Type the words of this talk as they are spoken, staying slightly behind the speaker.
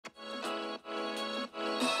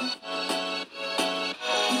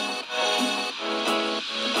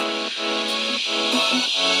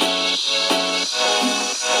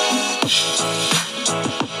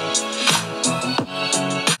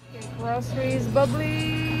these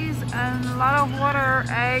bubblies and a lot of water,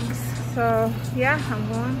 eggs. So yeah, I'm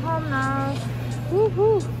going home now.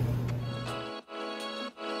 Woohoo!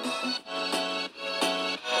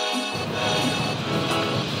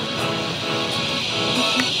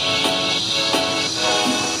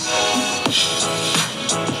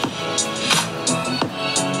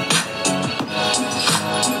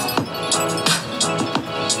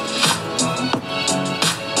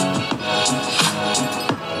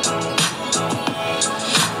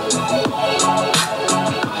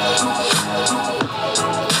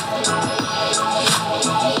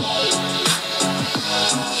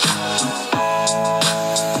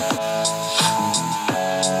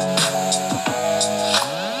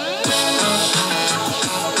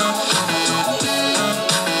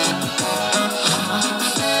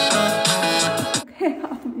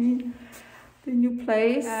 The new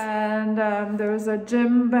place, and there's a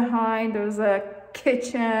gym behind, there's a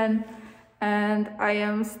kitchen, and I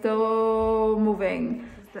am still moving.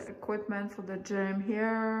 The equipment for the gym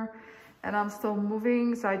here, and I'm still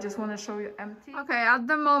moving, so I just want to show you empty. Okay, at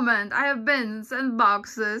the moment I have bins and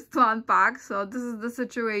boxes to unpack, so this is the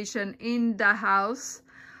situation in the house.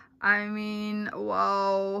 I mean,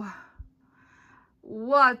 whoa,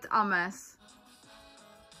 what a mess.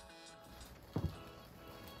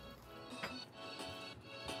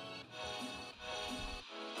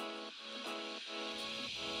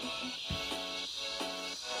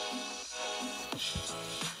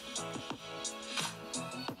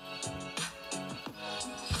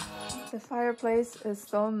 The fireplace is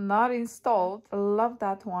still not installed. I love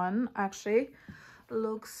that one, actually.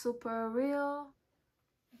 Looks super real.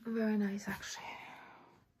 Very nice, actually.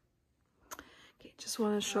 Okay, just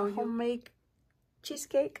want to show you homemade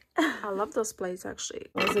cheesecake. I love those plates, actually.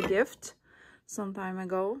 It was a gift some time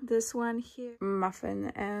ago. This one here,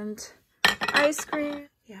 muffin and ice cream.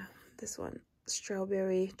 Yeah, this one,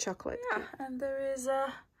 strawberry chocolate. Yeah, and there is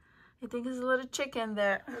a, I think there's a little chicken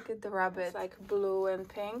there. Look at the rabbit, it's like blue and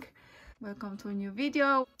pink. Welcome to a new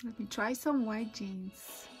video. Let me try some white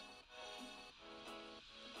jeans.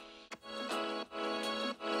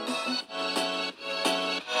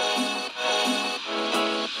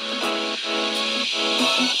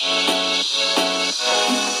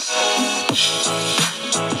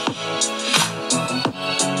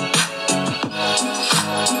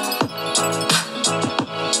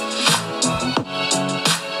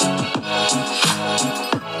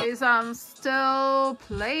 I'm still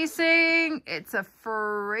placing. It's a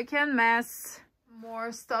freaking mess.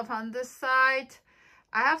 More stuff on this side.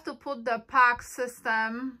 I have to put the pack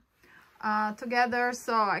system together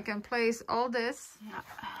so I can place all this. Yeah,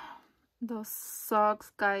 those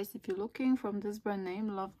socks, guys, if you're looking from this brand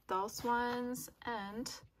name, love those ones. And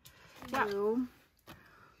yeah,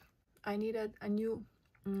 I needed a new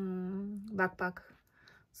backpack,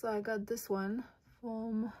 so I got this one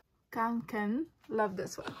from Kanken. Love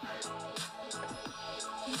this one.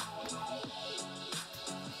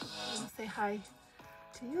 Say hi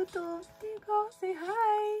to YouTube. There you go. Say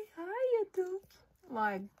hi. Hi, YouTube.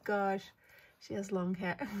 My gosh, she has long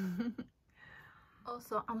hair.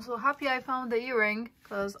 Also, I'm so happy I found the earring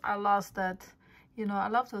because I lost that. You know, I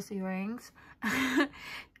love those earrings.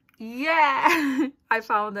 Yeah, I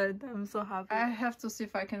found it. I'm so happy. I have to see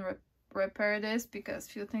if I can repair this because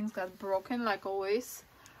few things got broken, like always.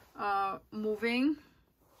 Moving.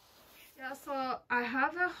 Yeah, so I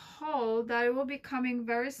have a haul that will be coming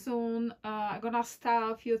very soon. I'm gonna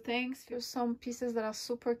style a few things. Here's some pieces that are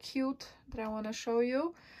super cute that I want to show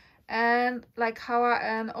you, and like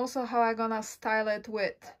also how I'm gonna style it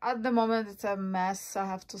with. At the moment it's a mess. I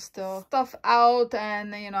have to still stuff out,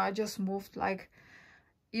 and you know, I just moved, like,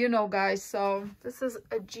 you know, guys. So this is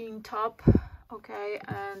a jean top, okay,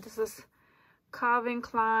 and this is Calvin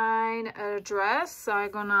Klein dress. So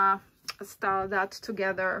I'm gonna style that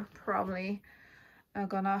together. Probably I'm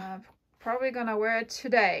probably gonna wear it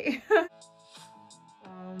today.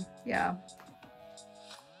 Yeah,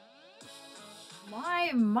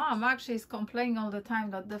 my mom actually is complaining all the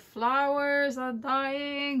time that the flowers are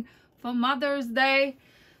dying for Mother's Day,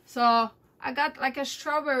 so I got like a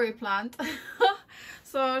strawberry plant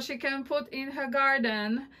so she can put in her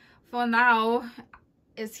garden. For now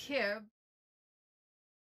it's here.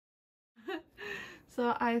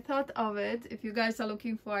 So I thought of it. If you guys are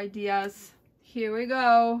looking for ideas, here we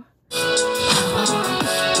go.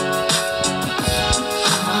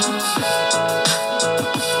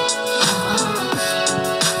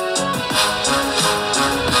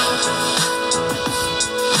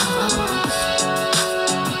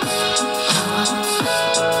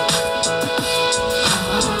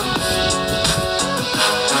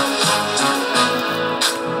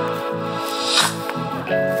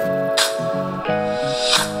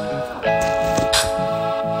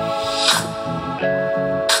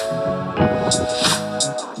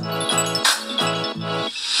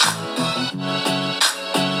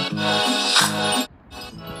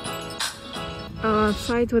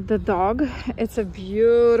 outside with the dog. It's a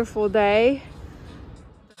beautiful day.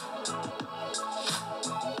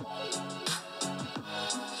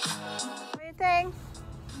 What do you think?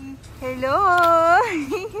 Hello.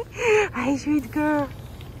 Hi, sweet girl.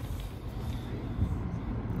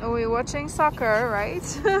 Are we watching soccer, right?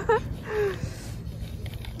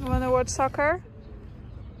 You wanna watch soccer?